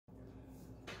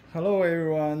Hello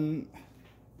everyone,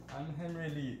 I'm Henry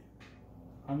Lee.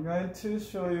 I'm going to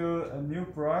show you a new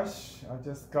brush I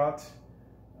just got.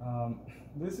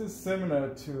 This is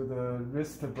similar to the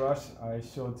wrist brush I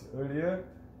showed earlier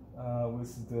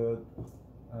with the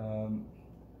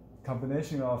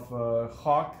combination of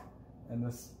hawk and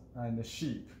the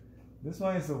sheep. This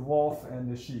one is a wolf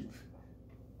and a sheep.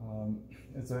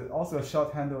 It's also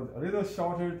short-handled, a little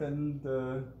shorter than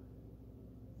the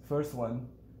first one.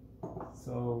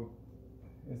 So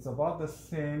it's about the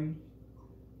same.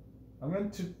 I'm going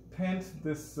to paint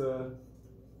this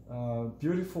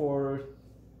beautiful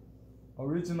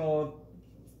original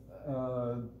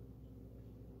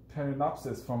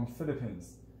phalaenopsis from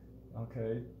Philippines.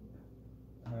 Okay,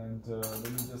 and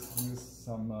let me just use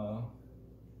some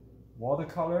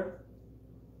watercolor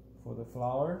for the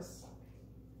flowers.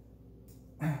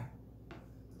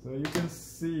 So you can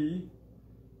see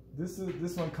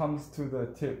this one comes to the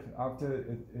tip after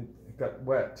it got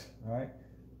wet, right?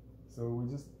 So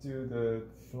we just do the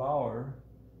flower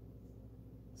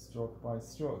stroke by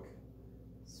stroke.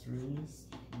 3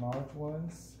 large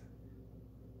ones,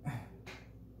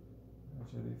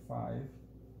 actually 5,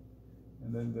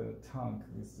 and then the tongue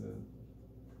is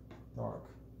dark.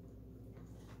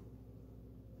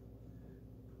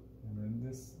 And then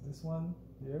this one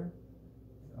here.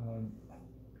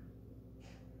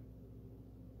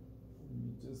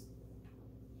 You just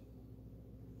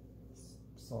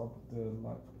absorb the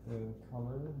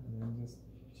color and then just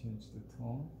change the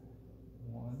tone.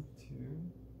 1, 2,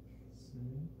 3,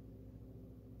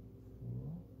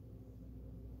 4,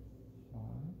 5.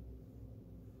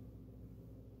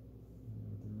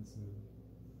 There's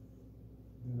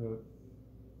a little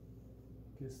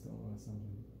pistol or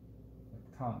something, like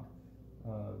tongue.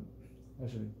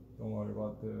 Actually, don't worry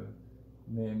about the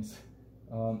names.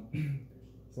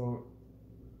 So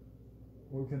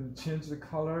we can change the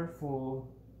color for,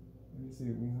 let me see,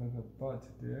 we have a bud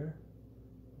there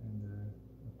and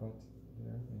a bud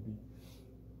there maybe.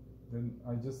 Then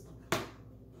I just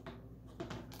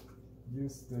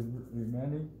use the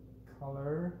remaining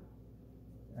color,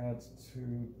 add to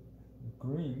the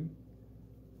green.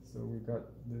 So we got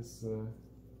this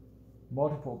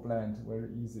multiple blend very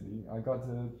easily. I got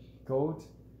the gold,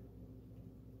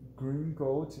 green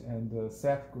gold and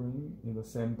sap green in the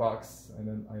same box, and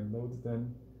then I load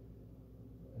them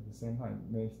at the same time.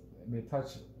 May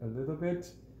touch a little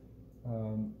bit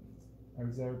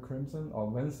Arizona crimson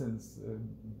or Vincent's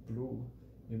blue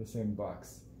in the same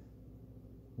box.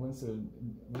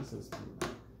 Vincent's blue,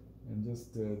 and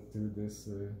just do this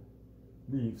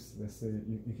leaves. Let's say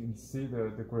you can see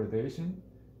the gradation.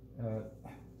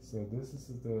 So this is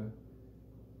the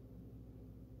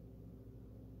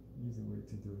easy way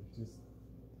to do it, just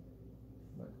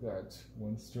like that,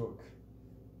 one stroke.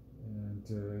 And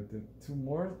the two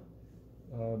more,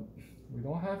 we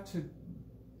don't have to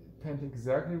paint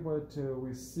exactly what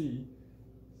we see,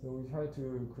 so we try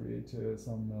to create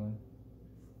some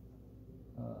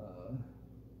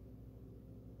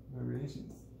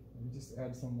variations. We just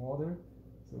add some water,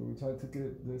 so we try to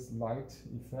get this light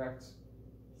effect,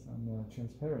 some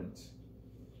transparent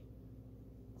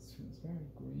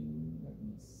green. Let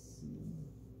me see.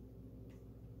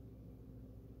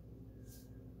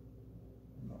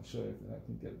 I'm not sure if I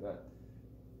can get that.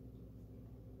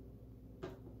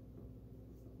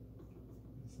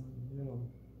 Some yellow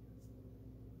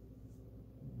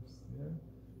there.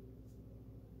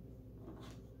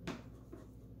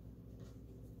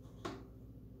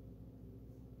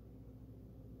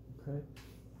 Okay,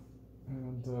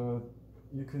 and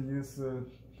you can use a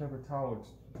paper towel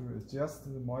to adjust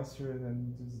the moisture,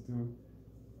 and just do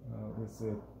with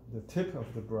the tip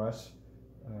of the brush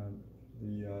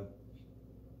the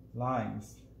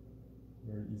lines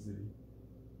very easily.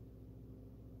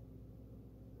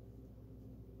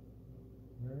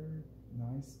 Very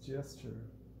nice gesture.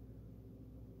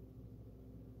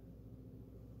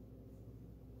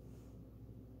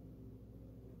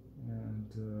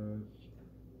 And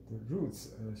the roots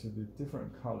should be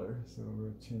different color, so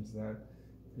we'll change that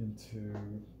into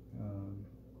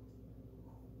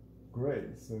gray.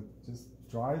 So just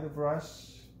dry the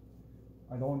brush.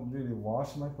 I don't really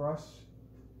wash my brush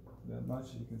that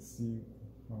much. You can see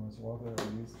how much water I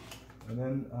use. And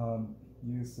then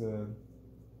use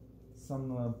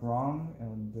some brown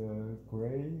and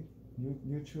gray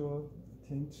neutral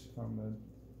tint from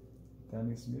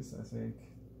Danny Smith, I think,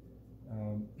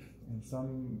 and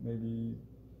some maybe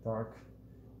dark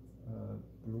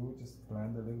blue, just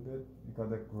blend a little bit. You got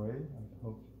that gray, I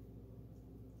hope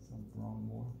some brown,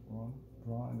 more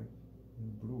brown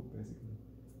and blue basically.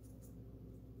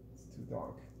 It's too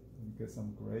dark. You get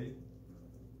some gray.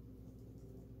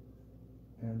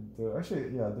 And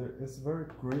actually, yeah, it's very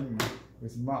green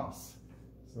with mouse.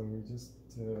 So we just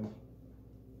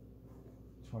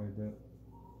try that.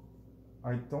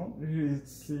 I don't really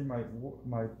see my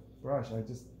brush. I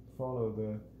just follow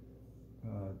the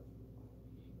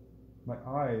my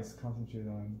eyes concentrate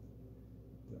on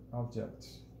the object,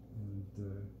 and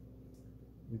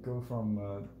we go from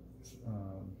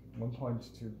one point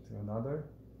to another,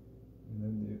 and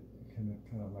then you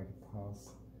kind of like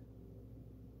pause.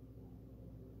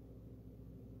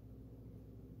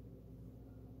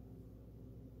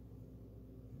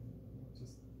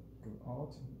 Just go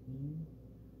out and in,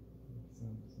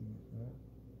 something like that.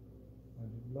 I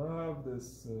love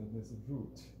this this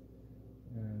root,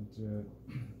 and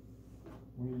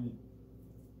we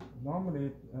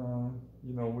normally,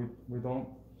 you know, we don't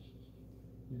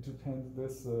need to paint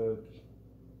this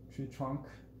tree trunk.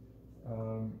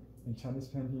 In Chinese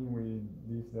painting, we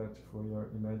leave that for your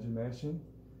imagination.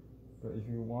 But if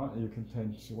you want, you can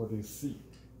paint what you see.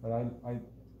 But I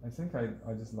think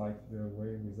I just like the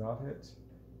way without it.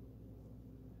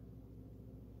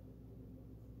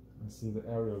 I see the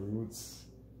aerial roots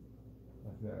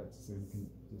like that, so you can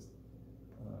just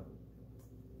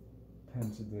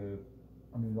paint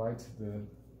write the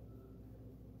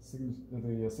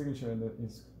signature and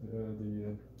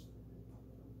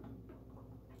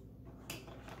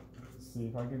see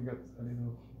if I can get a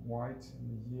little white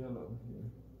and yellow here.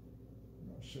 I'm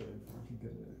not sure if I can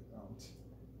get it out. It's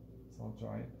all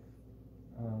dry.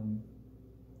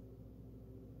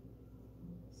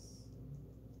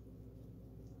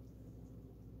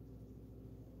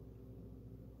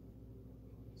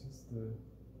 Just the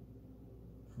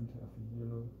print of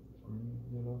yellow, green,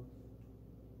 yellow.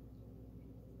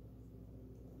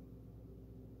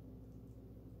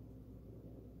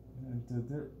 And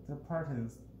the part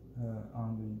is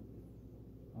on the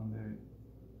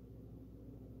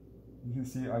you can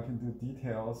see I can do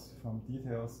details, from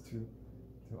details to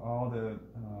all the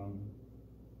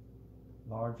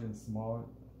large and small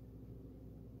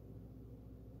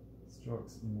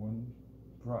strokes in one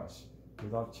brush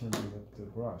without changing the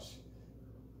brush.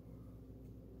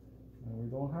 And we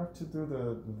don't have to do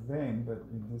the vein, but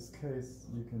in this case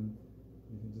you can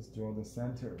just draw the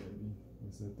center maybe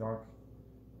with a dark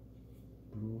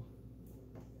blue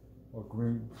or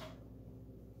green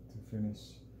to finish.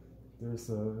 There's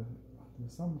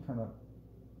some kind of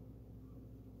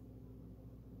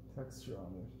texture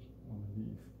on the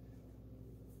leaf.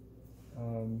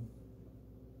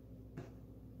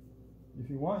 If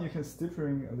you want, you can stipple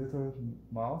in a little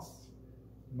mouse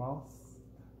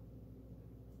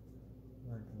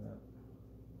like that.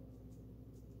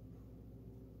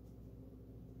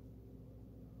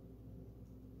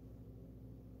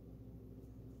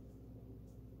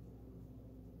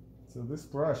 So this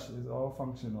brush is all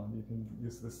functional. You can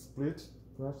use the split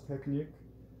brush technique.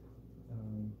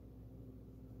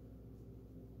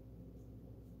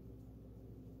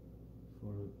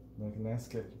 For like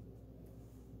landscape.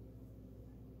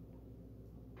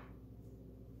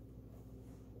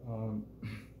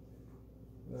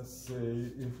 Let's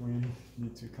see if we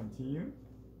need to continue.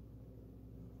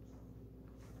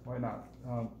 Why not?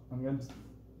 I'm going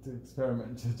to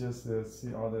experiment to just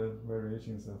see all the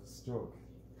variations of stroke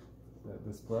that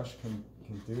this brush can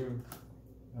do.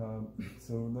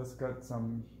 So let's get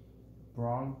some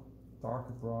brown, dark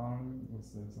brown with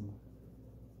some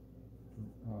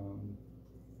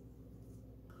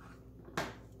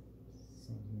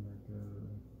something like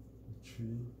a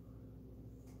tree.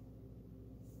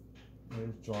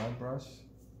 Very dry brush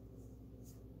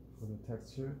for the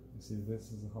texture. You see,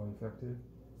 this is how effective,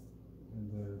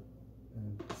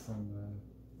 and some.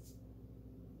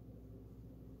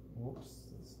 Whoops,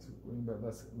 that's too green, but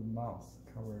that's the mouse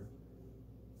covered.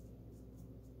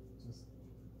 Just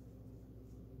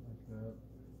like that.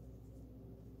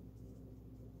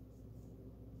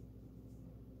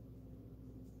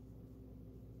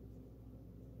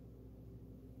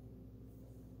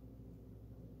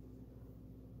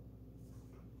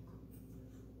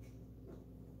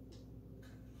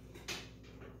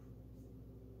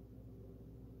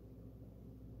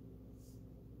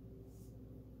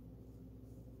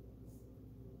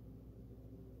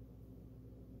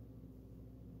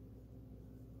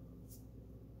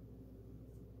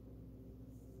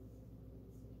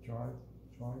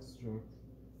 Dry stroke,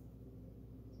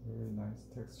 very nice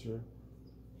texture.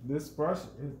 This brush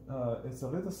it's a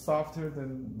little softer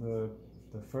than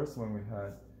the first one we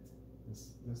had.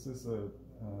 This is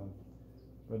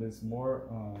but it's more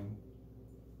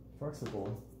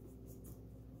flexible.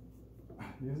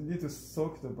 You need to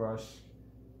soak the brush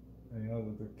in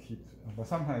order to keep. But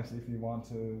sometimes if you want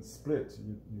to split,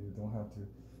 you don't have to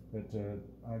but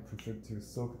I prefer to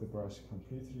soak the brush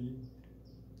completely,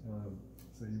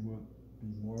 so it will be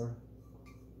more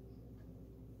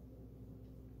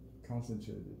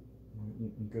concentrated,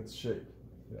 in good shape.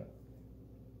 Yeah.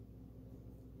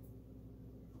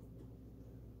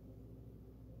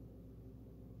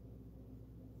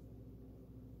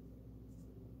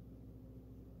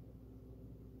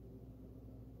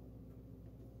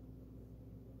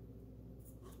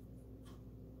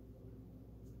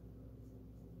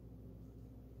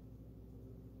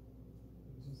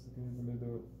 Just give a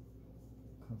little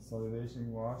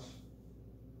consolidation wash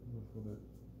for the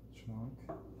trunk.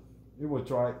 It will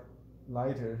dry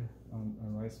lighter on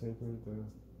rice paper. The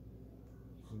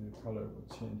color will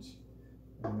change,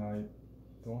 and I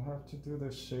don't have to do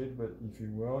the shade, but if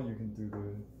you will, you can do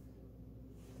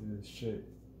the shade,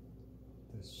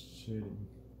 the shading.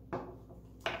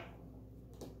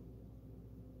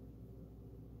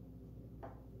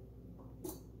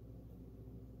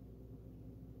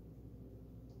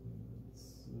 Let's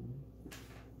see.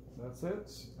 That's it.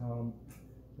 And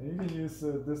you can use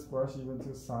this brush even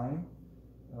to sign.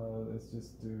 Let's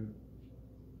just do.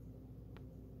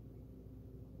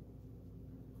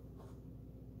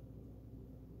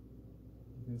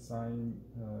 You can sign.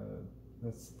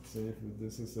 Let's say if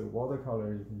this is a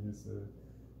watercolor, you can use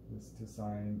this to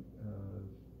sign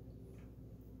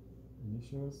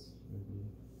initials, maybe.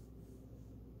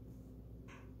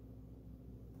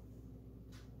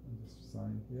 And just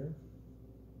sign here.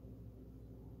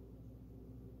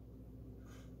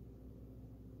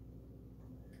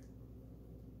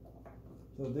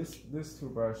 So this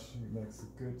toothbrush makes a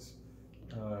good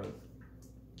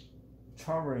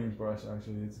traveling brush.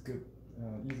 Actually, it's good,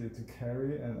 easy to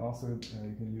carry, and also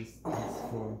you can use this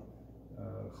for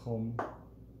home.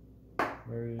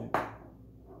 Very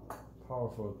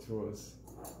powerful tools.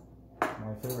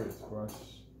 My favorite brush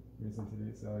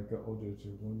recently. So I got older to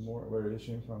one more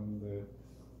variation from the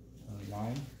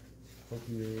line. Hope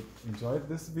you enjoyed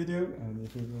this video, and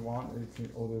if you want, you can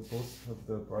order both of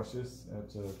the brushes at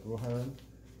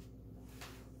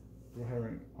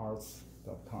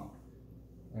blueheronarts.com.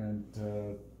 And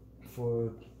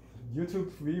for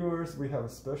YouTube viewers, we have a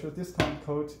special discount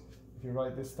code. If you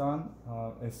write this down,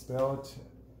 it's spelled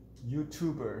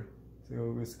YouTuber,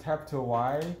 so with capital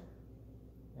Y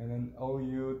and then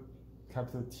OU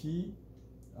capital T,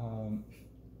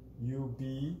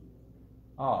 UBR.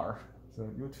 So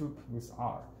YouTube with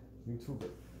R, YouTuber.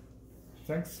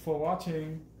 Thanks for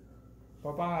watching.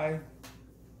 Bye bye.